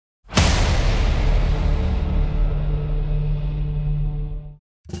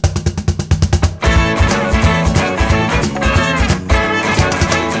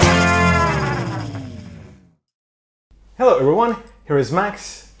Hello everyone, here is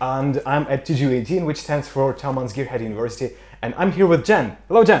Max and I'm at TGUAT, which stands for Thomann's Gearhead University, and I'm here with Jen.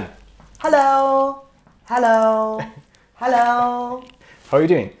 Hello Jen! Hello! Hello! Hello! How are you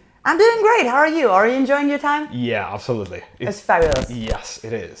doing? I'm doing great, how are you? Are you enjoying your time? Yeah, absolutely. It's fabulous. Yes,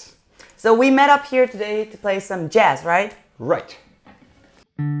 it is. So we met up here today to play some jazz, right? Right.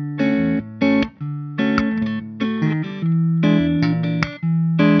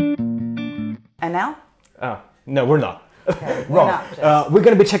 And now? No, we're not. Okay, Wrong. We're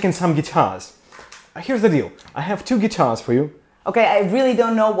gonna be checking some guitars. Here's the deal. I have two guitars for you. Okay, I really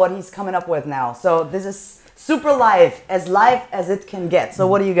don't know what he's coming up with now. So this is super live as it can get. So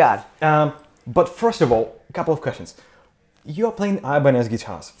what do you got? But first of all, a couple of questions. You are playing Ibanez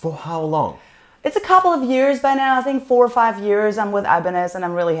guitars. For how long? It's a couple of years by now. I think 4 or 5 years I'm with Ibanez and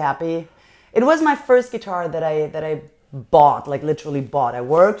I'm really happy. It was my first guitar that I bought, like literally bought. I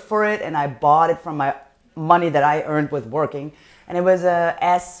worked for it and I bought it from my money that I earned with working. And it was a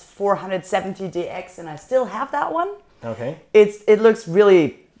S470DX and I still have that one. Okay. It looks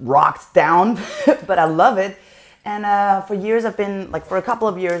really rocked down, but I love it. And for years I've been, like for a couple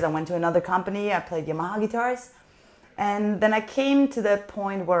of years I went to another company, I played Yamaha guitars. And then I came to that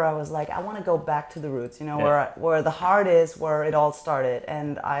point where I was like, I want to go back to the roots, you know, yeah. where the heart is, where it all started.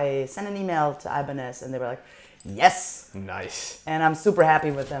 And I sent an email to Ibanez and they were like, yes! Nice. And I'm super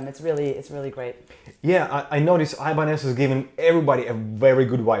happy with them. It's really great. Yeah, I noticed Ibanez is giving everybody a very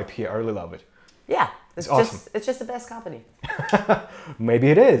good vibe here. I really love it. Yeah, it's awesome. It's just the best company. Maybe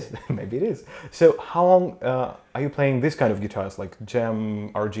it is. Maybe it is. So how long are you playing this kind of guitars, like jam,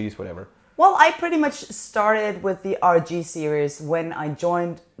 RGs, whatever? Well, I pretty much started with the RG series when I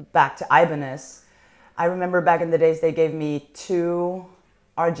joined back to Ibanez. I remember back in the days they gave me 2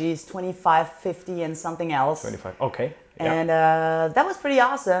 RGs, 25, 50 and something else. 25, okay. Yeah. And that was pretty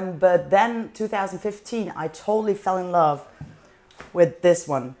awesome, but then 2015 I totally fell in love with this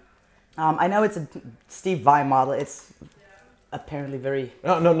one. I know it's a Steve Vai model, it's apparently very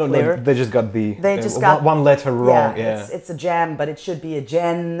No, they just got the one letter wrong. Yeah. It's a jam, but it should be a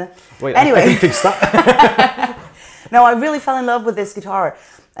gen. Wait, anyway. I can fix that. No, I really fell in love with this guitar.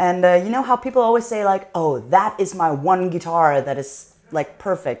 And you know how people always say like, oh, that is my one guitar that is like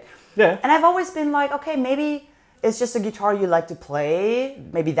perfect. Yeah. And I've always been like, okay, maybe it's just a guitar you like to play.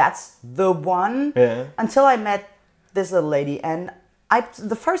 Maybe that's the one. Yeah. Until I met this little lady. And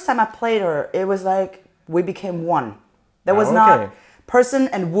the first time I played her, it was like we became one. There was not person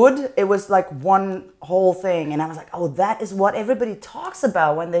and wood, it was like one whole thing. And I was like, oh, that is what everybody talks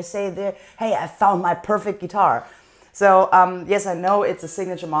about when they say, hey, I found my perfect guitar. So yes, I know it's a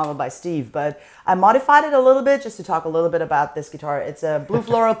signature model by Steve, but I modified it a little bit just to talk a little bit about this guitar. It's a blue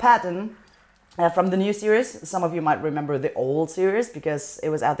floral pattern from the new series. Some of you might remember the old series because it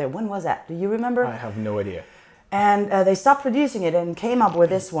was out there. When was that? Do you remember? I have no idea. And they stopped producing it and came up with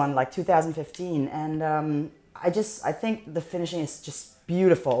this one like 2015. And I think the finishing is just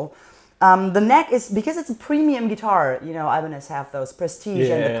beautiful. The neck is, because it's a premium guitar, you know, Ibanez have those prestige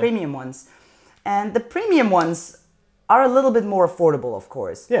and the premium ones. And the premium ones are a little bit more affordable, of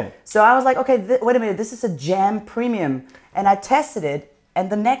course. Yeah. So I was like, okay, wait a minute, this is a jam premium. And I tested it and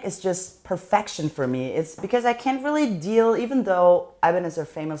the neck is just perfection for me. It's because I can't really deal, even though Ibanez are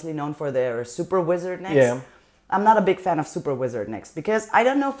famously known for their super wizard necks. Yeah. I'm not a big fan of super wizard necks because I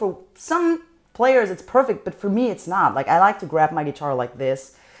don't know, for some players it's perfect, but for me it's not. Like I like to grab my guitar like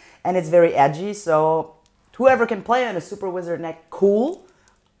this and it's very edgy, so whoever can play on a super wizard neck, cool.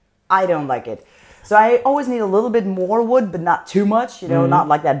 I don't like it. So I always need a little bit more wood, but not too much, you know, not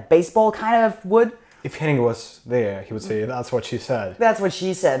like that baseball kind of wood. If Henning was there, he would say, that's what she said. That's what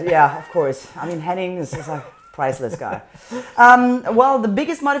she said, yeah, of course. I mean, Henning is a priceless guy. Well, the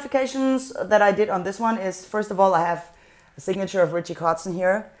biggest modifications that I did on this one is, first of all, I have a signature of Richie Kotzen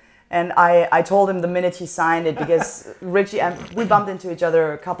here. And I told him the minute he signed it, because Richie, we bumped into each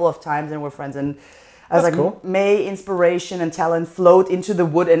other a couple of times and we're friends. And I was like, cool. May inspiration and talent float into the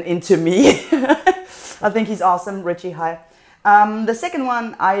wood and into me. I think he's awesome, Richie, hi. The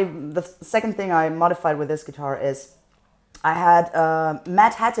second thing I modified with this guitar is I had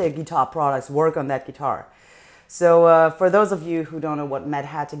Mad Hatter guitar products work on that guitar. So for those of you who don't know what Mad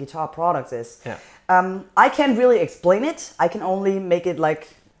Hatter guitar products is, I can't really explain it. I can only make it like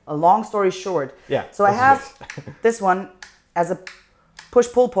a long story short. Yeah. So I have this one as a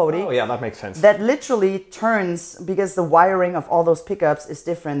push-pull pody. Oh yeah, that makes sense. That literally turns because the wiring of all those pickups is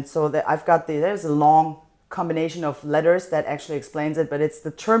different. So that I've got there's a long combination of letters that actually explains it, but it's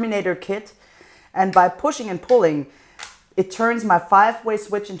the Terminator kit. And by pushing and pulling, it turns my 5-way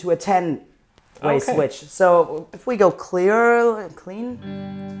switch into a 10-way switch. So if we go clean.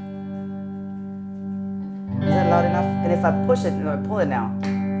 Is that loud enough? And if I push it, I pull it now.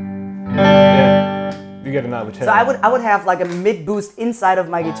 Yeah, you get another tone. So I would have like a mid boost inside of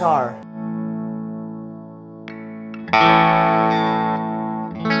my guitar.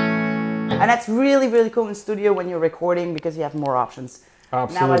 And that's really, really cool in studio when you're recording because you have more options.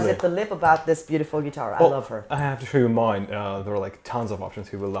 Absolutely. Now I zip the lip about this beautiful guitar. I love her. I have to show you mine. There are like tons of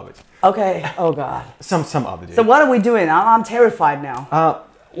options. You will love it. Okay. Oh God. Some other do. So what are we doing? I'm terrified now.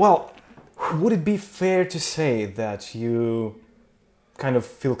 Well, would it be fair to say that you kind of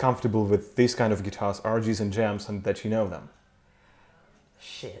feel comfortable with these kind of guitars, RGs and jams, and that you know them?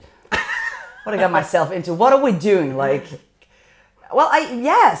 Shit. What I got myself into? What are we doing? Like, well,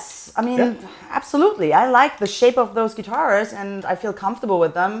 yes. I mean, Yeah. absolutely. I like the shape of those guitars, and I feel comfortable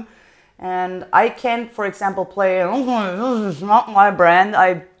with them. And I can't, for example, play. This is not my brand.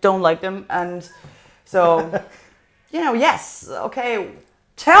 I don't like them, and so, you know, yes. Okay,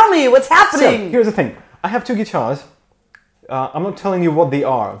 tell me what's happening. So, here's the thing. I have two guitars. I'm not telling you what they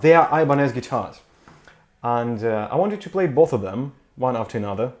are. They are Ibanez guitars, and I want you to play both of them, one after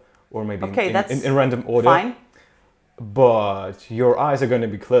another, or maybe in random order. Fine. But your eyes are going to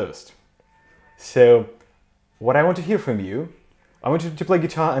be closed. So, what I want to hear from you, I want you to play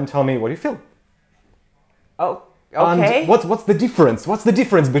guitar and tell me what you feel. Oh, okay. And what's the difference? What's the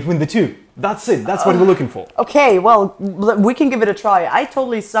difference between the two? That's it. That's what we're looking for. Okay, well, we can give it a try. I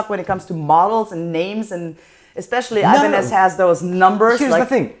totally suck when it comes to models and names, and especially Ibanez has those numbers. Here's the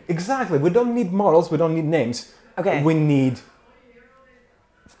thing. Exactly. We don't need models. We don't need names. Okay. We need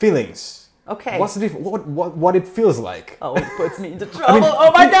feelings. Okay. What's the difference? What it feels like? Oh, it puts me into trouble.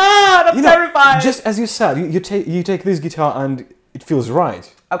 Oh my God, I'm terrified. Just as you said, you take this guitar and it feels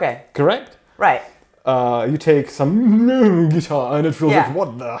right. Okay. Correct? Right. You take some guitar and it feels like,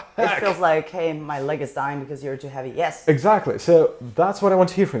 what the heck? It feels like, hey, my leg is dying because you're too heavy. Yes. Exactly. So that's what I want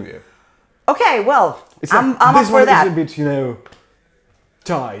to hear from you. Okay, well, I'm up this for one that. is a bit,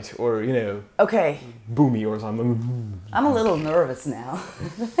 tight or, Okay. boomy or something. I'm a little nervous now.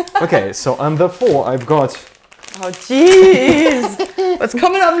 Okay, so on the 4, I've got Oh, jeez. What's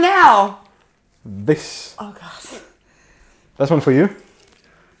coming up now? this. Oh, God. That's one for you.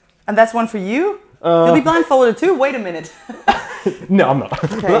 And that's one for you? You'll be blindfolded too? Wait a minute. No, I'm not.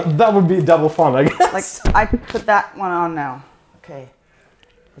 Okay. That would be double fun, I guess. Like, I put that one on now. Okay.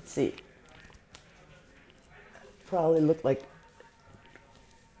 Let's see. Probably look like...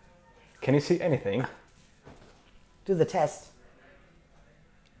 Can you see anything? Do the test.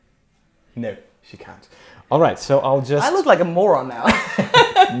 No, she can't. All right, so I'll just... I look like a moron now.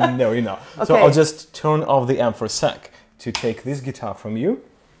 No, you're not. Okay. So I'll just turn off the amp for a sec to take this guitar from you.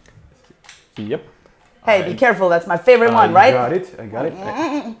 Yep. Hey, be careful. That's my favorite one, right? I got it.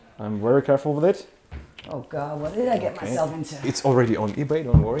 I'm very careful with it. Oh, God. What did I get myself into? It's already on eBay,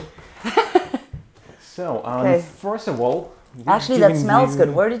 don't worry. So, Okay. first of all... Actually, that smells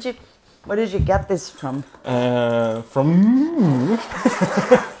good. Where did you get this from? From...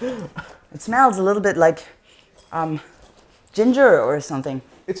 It smells a little bit like ginger or something.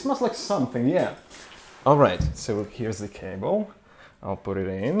 It smells like something, yeah. All right, so here's the cable. I'll put it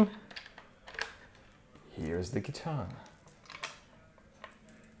in. Here's the guitar.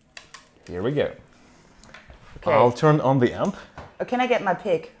 Here we go. Okay. I'll turn on the amp. Oh, can I get my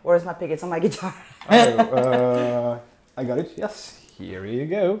pick? Where's my pick? It's on my guitar. I got it, yes. Here you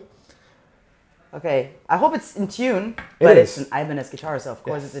go. Okay, I hope it's in tune, but it's an Ibanez guitar, so of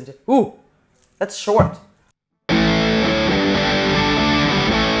course it's in tune. Ooh, that's short.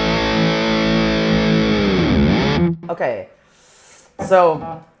 Okay,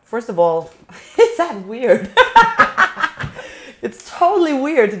 so first of all, is that weird? It's totally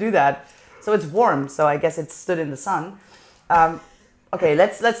weird to do that. So it's warm, so I guess it stood in the sun. Okay,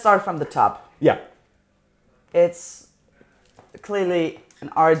 let's start from the top. Yeah. It's clearly an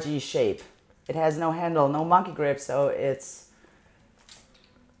RG shape. It has no handle, no monkey grip, so it's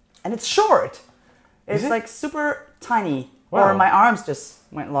short. It's like super tiny. Wow. Or my arms just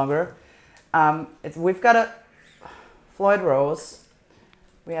went longer. We've got a Floyd Rose.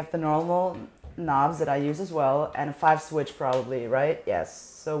 We have the normal knobs that I use as well, and a 5-switch probably, right? Yes.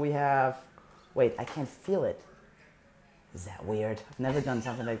 So we have. Wait, I can't feel it. Is that weird? I've never done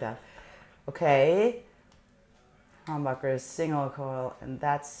something like that. Okay. Humbucker is single coil, and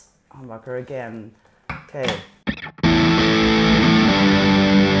that's humbucker again. Okay.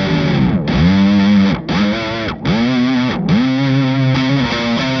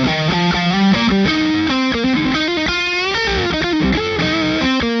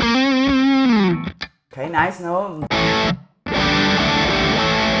 Okay, nice, no.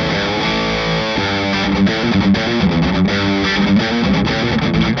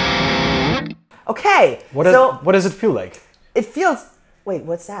 Okay. What does it feel like? It feels. Wait,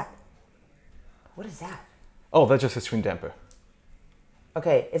 what's that? What is that? Oh, that's just a string damper.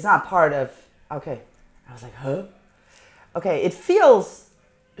 Okay, it's not part of. Okay, I was like, huh? Okay, it feels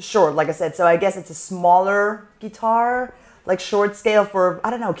short, like I said. So I guess it's a smaller guitar, like short scale for, I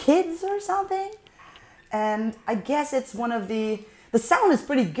don't know, kids or something. And I guess it's one of the sound is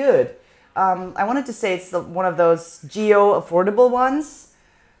pretty good. I wanted to say it's one of those geo affordable ones.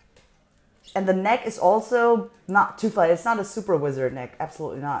 And the neck is also not too flat. It's not a super wizard neck,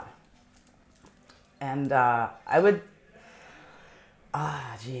 absolutely not. And I would,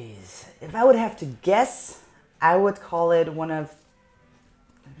 geez. If I would have to guess, I would call it one of,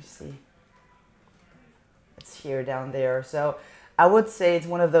 let me see. It's here down there. So I would say it's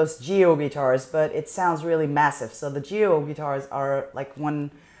one of those Geo guitars, but it sounds really massive. So the Geo guitars are like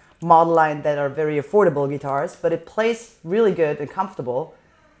one model line that are very affordable guitars, but it plays really good and comfortable.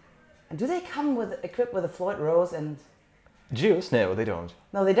 And do they come equipped with a Floyd Rose and... Geos? No, they don't.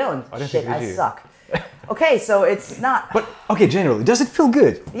 No, they don't. I don't Shit, think they I do. suck. Okay, so it's not... But, okay, generally, does it feel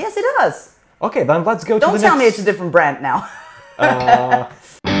good? Yes, it does. Okay, then let's go to the Don't next... tell me it's a different brand now.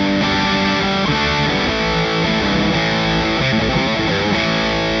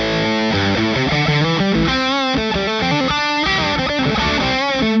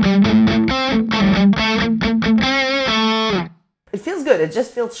 It feels good, it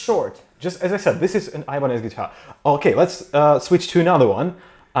just feels short. Just as I said, this is an Ibanez guitar. Okay, let's switch to another one,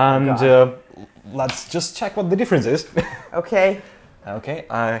 and let's just check what the difference is. Okay. Okay,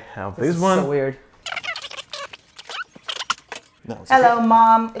 I have This this is one. so weird. No, it's Hello, okay.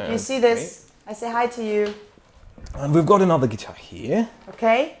 Mom. If you see this, I say hi to you. And we've got another guitar here,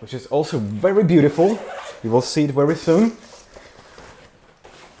 Okay. which is also very beautiful. You will see it very soon.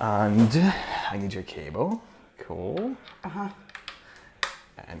 And I need your cable. Cool. Uh-huh.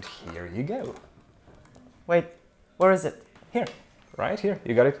 And here you go. Wait, where is it? Here, right here.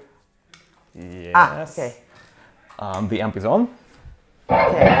 You got it? Yes. Ah, okay. The amp is on.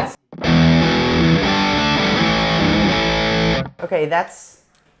 Okay. Okay, that's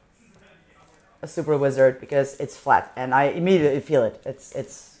a super wizard because it's flat and I immediately feel it.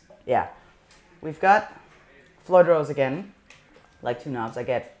 It's yeah. We've got Floyd Rose again, like 2 knobs. I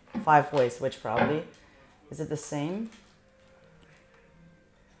get 5-way switch probably. Is it the same?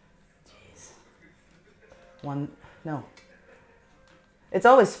 Jeez. No. It's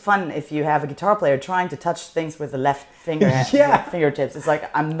always fun if you have a guitar player trying to touch things with the left finger, Yeah. fingertips. It's like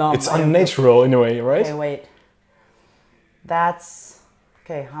I'm numb. It's unnatural in a way, right? Okay, wait. That's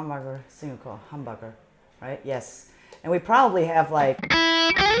okay. Humbucker, single coil, humbucker, right? Yes. And we probably have like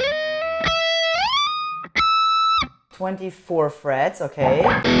 24 frets. Okay.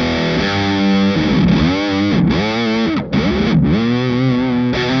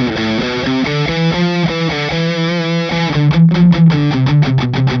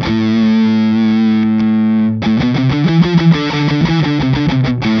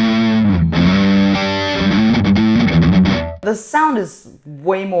 The sound is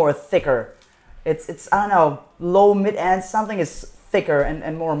way more thicker. It's I don't know, low, mid end, something is thicker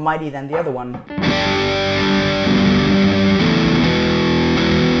and more mighty than the other one.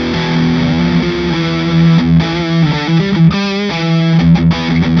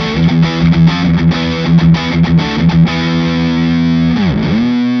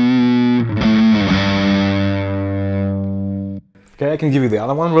 Okay, I can give you the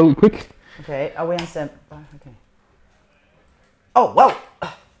other one real quick. Okay, are we on step? Okay. Oh, whoa!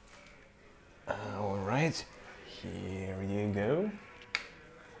 All right, here you go.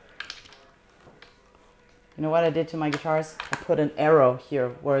 You know what I did to my guitars? I put an arrow here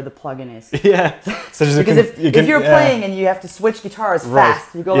where the plug-in is. Yeah. So Because if you're playing and you have to switch guitars Right.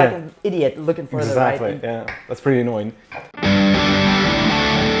 fast, you go like an idiot looking for the right. Exactly. Yeah, that's pretty annoying.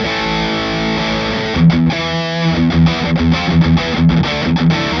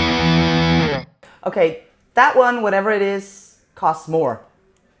 Okay, that one, whatever it is, costs more.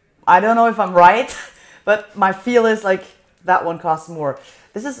 I don't know if I'm right, but my feel is like that one costs more.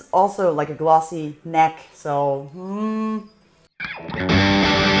 This is also like a glossy neck, so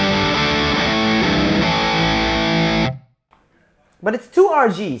But it's 2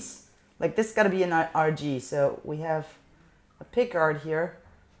 RGs. Like this gotta be an RG, so we have a pickguard here.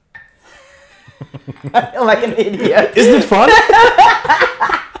 I feel like an idiot. Isn't it fun?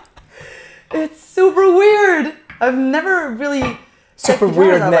 It's super weird. I've never really Super checked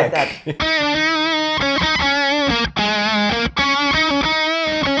weird guitars out neck. like that.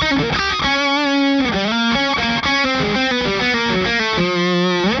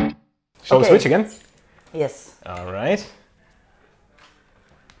 Shall we Okay. switch again? Yes. All right.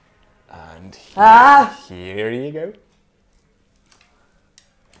 And And Ah! here you go.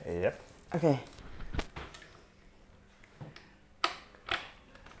 Yep. Okay.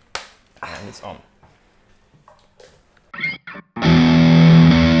 And it's on.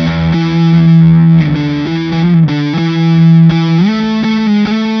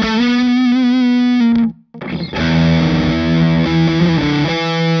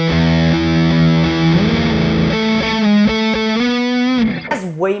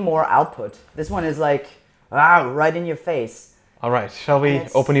 Way more output. This one is like, right in your face. All right, shall we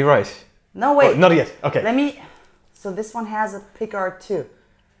open your eyes? No, wait. Oh, not yet, okay. Let me, so this one has a pickguard too.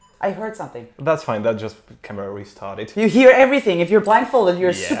 I heard something. That's fine, that just camera restarted. You hear everything. If you're blindfolded,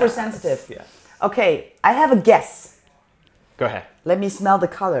 you're super sensitive. Yeah. Okay, I have a guess. Go ahead. Let me smell the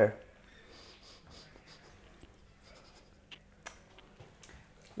color.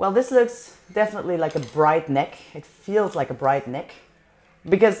 Well, this looks definitely like a bright neck. It feels like a bright neck.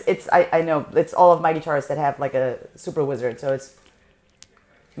 Because it's, I know, it's all of my guitars that have like a super wizard, so it's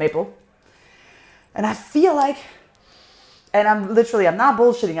maple. And I feel like, and I'm not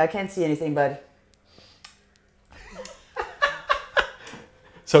bullshitting, I can't see anything, but.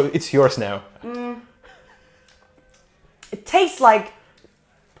 So it's yours now. It tastes like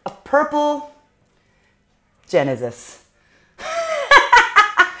a purple Genesis.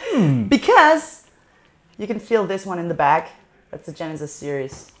 Because you can feel this one in the back. That's the Genesis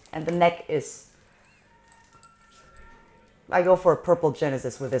series. And the neck is... I go for a purple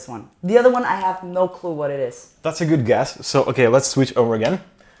Genesis with this one. The other one, I have no clue what it is. That's a good guess. So, okay, let's switch over again.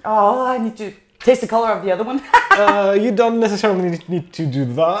 Oh, I need to taste the color of the other one. You don't necessarily need to do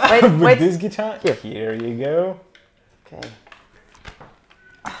that with this guitar. Here you go. Okay.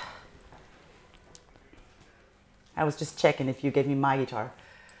 I was just checking if you gave me my guitar.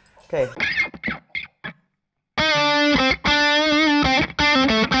 Okay.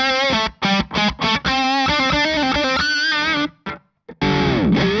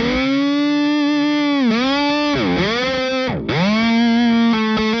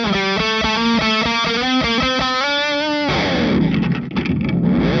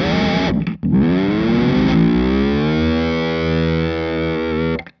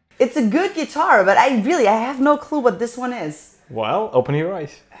 It's a good guitar, but I have no clue what this one is. Well, open your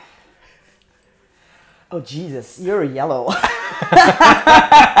eyes. Oh, Jesus, you're yellow.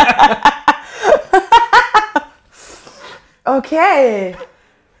 Okay.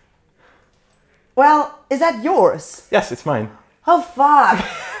 Well, is that yours? Yes, it's mine. Oh, fuck.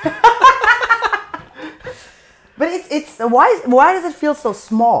 But it's why does it feel so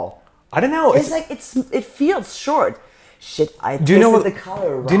small? I don't know. It's like it feels short. Shit, do you know what the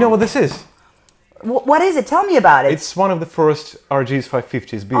color wrong. Do you know what this is? What is it? Tell me about it. It's one of the first RG's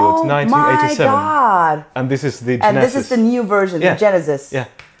 550s built, Oh 1987. my god! And this is the Genesis. And this is the new version, the Genesis. Yeah.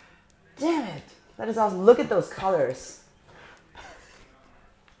 Damn it! That is awesome. Look at those colors.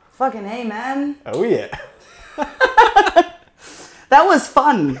 Fucking hey, man. Oh yeah. That was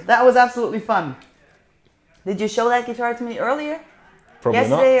fun. That was absolutely fun. Did you show that guitar to me earlier? Probably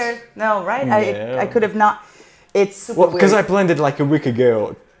Yesterday not. or no? Right? No. I could have not. It's super weird. Because I planned it like a week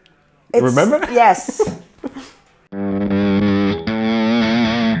ago. Remember? Yes.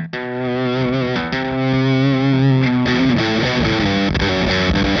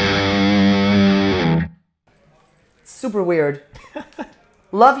 Super weird.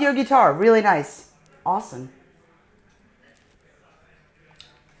 Love your guitar. Really nice. Awesome.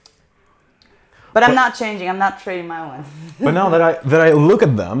 But I'm not changing. I'm not trading my one. But now that I look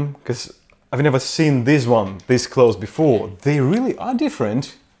at them, because I've never seen this one this close before, they really are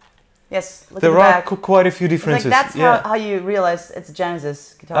different. Yes, look there at the are quite a few differences. Like that's how you realize it's a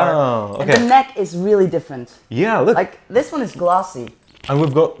Genesis guitar. Oh, okay. And the neck is really different. Yeah, look. Like this one is glossy. And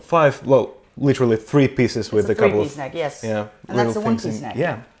we've got literally three pieces with a couple of... three-piece neck, yes. Yeah. And that's the one-piece neck.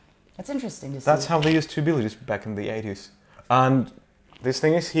 Yeah. That's interesting to see. That's how they used to build it back in the 80s. And this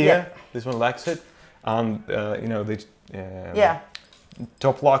thing is here. This one lacks it. And, you know, the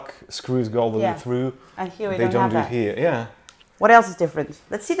top lock screws go all the way through. And here we they don't do have it here. Yeah. What else is different?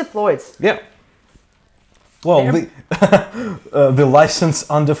 Let's see the Floyds. Yeah. Well, the license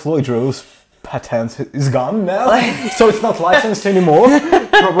under Floyd Rose patent is gone now, so it's not licensed anymore,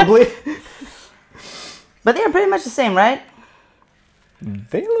 probably. But they're pretty much the same, right?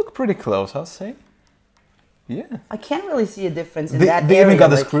 They look pretty close, I'll say. Yeah. I can't really see a difference in that They area. even got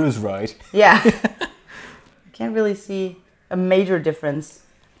the screws right. Yeah. I can't really see a major difference.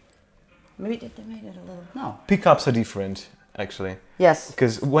 Maybe they made it a little... No. Pickups are different, actually. Yes.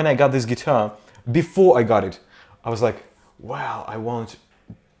 Because when I got this guitar, before I got it, I was like, wow, I want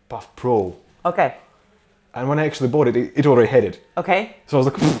Buff Pro. Okay. And when I actually bought it, it already had it. Okay. So I was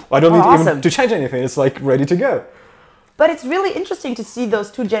like, I don't need awesome. even to change anything. It's like ready to go. But it's really interesting to see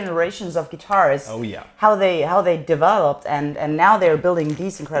those two generations of guitars. Oh yeah. How they developed, and now they're building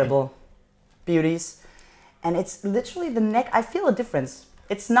these incredible beauties. And it's literally the neck. I feel a difference.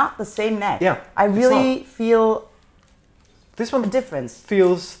 It's not the same neck. Yeah. I really feel this one a difference.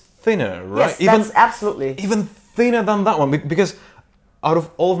 Feels thinner, right? Yes, that's absolutely. Even thinner than that one, because out of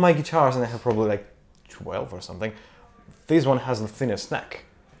all of my guitars, and I have probably like 12 or something, this one has the thinnest neck.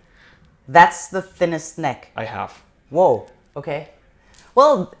 That's the thinnest neck. I have. Whoa, okay.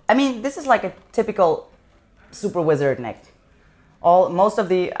 Well, I mean, this is like a typical Super Wizard neck. Most of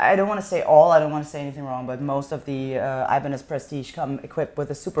the, I don't want to say all, I don't want to say anything wrong, but most of the Ibanez Prestige come equipped with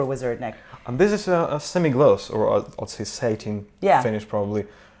a Super Wizard neck. And this is a semi-gloss, or I'd say satin finish probably.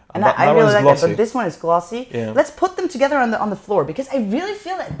 And I really like glossy. that, but this one is glossy. Yeah. Let's put them together on the floor, because I really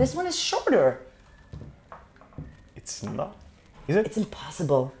feel that this one is shorter. It's not, is it? It's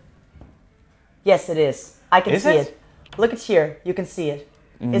impossible. Yes, it is. I can see it. Look at here, you can see it.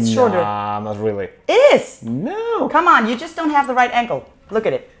 It's shorter. Nah, not really. It is! No! Come on, you just don't have the right angle. Look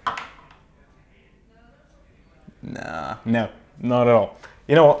at it. Nah, no, not at all.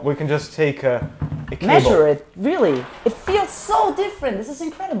 You know what, we can just take a cable. Measure it, really. It feels so different. This is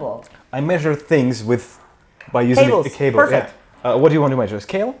incredible. I measure things by using Cables. a cable. Perfect. Yeah. What do you want to measure?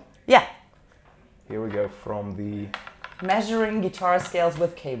 Scale? Yeah. Here we go from the... Measuring guitar scales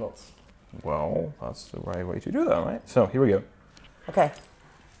with cables. Well, that's the right way to do that, right? So, here we go. Okay.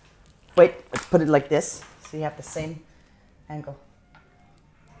 Wait, let's put it like this, so you have the same angle.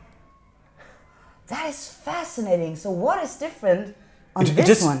 That is fascinating. So what is different on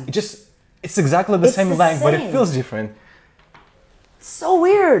this one? It's exactly the same length, but it feels different. So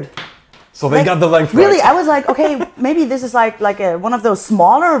weird. So they got the length really, right. I was like, okay, maybe this is like one of those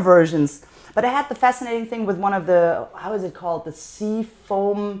smaller versions. But I had the fascinating thing with one of the, how is it called? The sea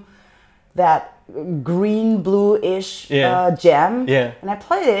foam, that green blue-ish gem. Yeah. And I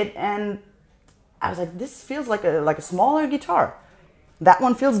played it, and I was like, this feels like a smaller guitar. That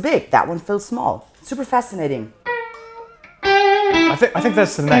one feels big. That one feels small. Super fascinating. I think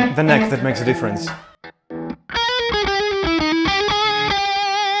that's the neck that makes a difference.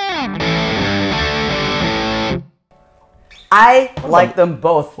 I like them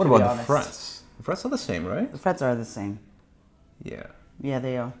both. What about the frets? The frets are the same, right? The frets are the same. Yeah. Yeah,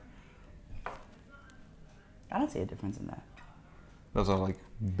 they are. I don't see a difference in that. Those are like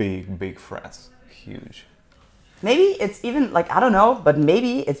big frets. Huge. Maybe it's even like, I don't know, but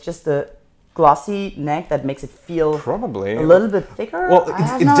maybe it's just the glossy neck that makes it feel probably a little bit thicker. Well,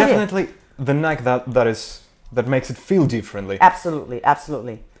 it's definitely the neck that makes it feel differently. Absolutely,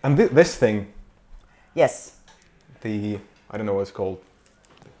 absolutely. And this thing. Yes. I don't know what it's called.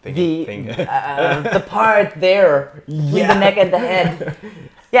 The part there between the neck and the head.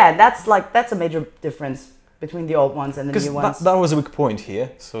 Yeah, that's a major difference between the old ones and the new ones. That was a weak point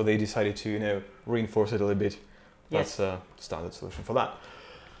here, so they decided to reinforce it a little bit. That's a standard solution for that.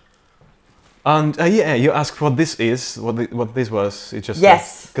 And yeah, you asked what this is, what this was. It just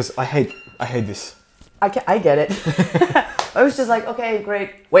because I hate this. I get it. I was just like, okay,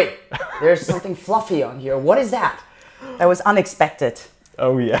 great. Wait, there's something fluffy on here. What is that? That was unexpected.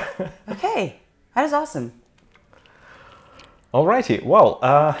 Oh yeah. Okay, that is awesome. Alrighty, well,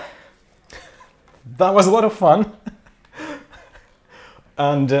 that was a lot of fun.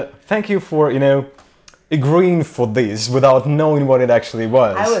 And thank you for, agreeing for this without knowing what it actually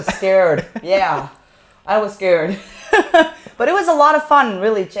was. I was scared. Yeah, I was scared. But it was a lot of fun,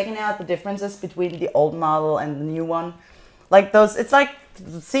 really, checking out the differences between the old model and the new one. Like those, it's like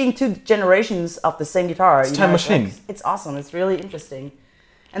seeing two generations of the same guitar. It's time machine. It's awesome. It's really interesting.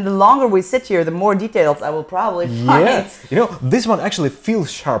 And the longer we sit here, the more details I will probably find. Yeah. This one actually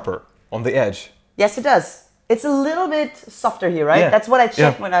feels sharper on the edge. Yes, it does. It's a little bit softer here, right? Yeah. That's what I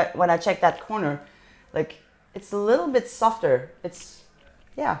checked when I checked that corner. Like, it's a little bit softer.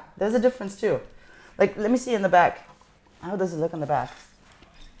 There's a difference too. Like, let me see in the back. How does it look on the back?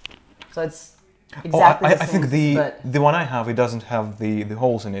 So it's exactly the same. I think the one I have, it doesn't have the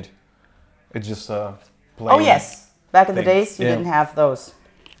holes in it. It's just plain. Oh yes, back in the days you didn't have those.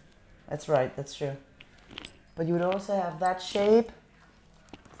 That's right, that's true. But you would also have that shape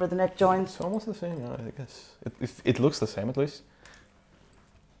for the neck joint. It's almost the same, I guess. It looks the same at least.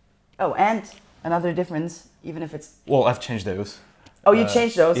 Oh, and another difference, even if it's... Well, I've changed those. Oh, you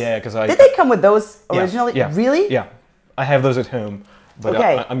changed those? Yeah, because Did they come with those originally? Yeah. Really? Yeah. I have those at home, but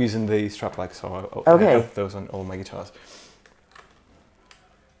I'm using the strap-like, so I have those on all my guitars.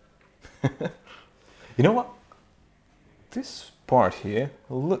 You know what? This part here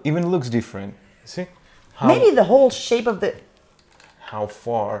even looks different. See? Maybe the whole shape of the... How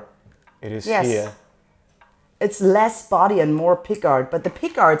far it is Yes. here. It's less body and more pickguard, but the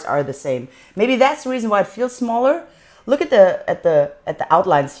pickguards are the same. Maybe that's the reason why it feels smaller. Look at the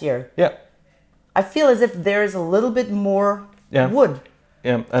outlines here. Yeah. I feel as if there is a little bit more wood.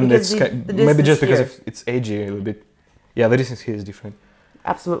 Yeah, and Because it's maybe just because it's aging a little bit. Yeah, the distance here is different.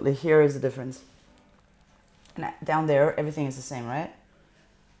 Absolutely, here is the difference. And down there, everything is the same, right?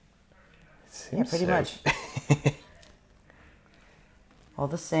 Yeah, pretty much. All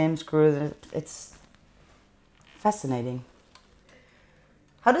the same screws. It's fascinating.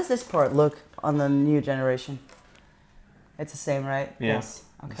 How does this part look on the new generation? It's the same, right? Yeah, Yes.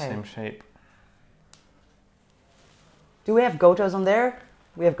 Okay. the same shape. Do we have Gotos on there?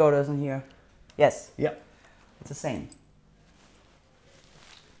 We have Gotos on here. Yes. Yeah. It's the same.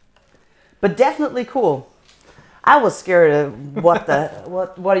 But definitely cool. I was scared of what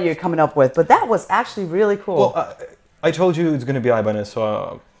are you coming up with, but that was actually really cool. Well, I told you it's going to be Ibanez,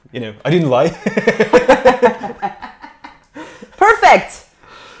 so I didn't lie. Perfect.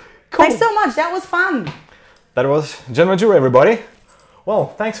 Cool. Thanks so much. That was fun. That was Majura, everybody. Well,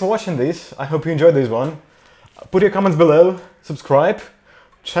 thanks for watching this. I hope you enjoyed this one. Put your comments below, subscribe,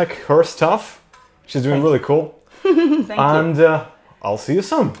 check her stuff. She's doing really cool. Thank you. And I'll see you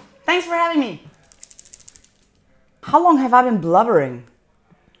soon. Thanks for having me. How long have I been blubbering?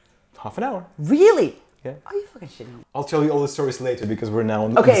 Half an hour. Really? Yeah. Are you fucking shitting me? I'll tell you all the stories later because we're now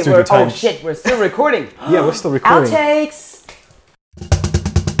on Okay, the studio time. oh shit, we're still recording. Yeah, we're still recording. Outtakes.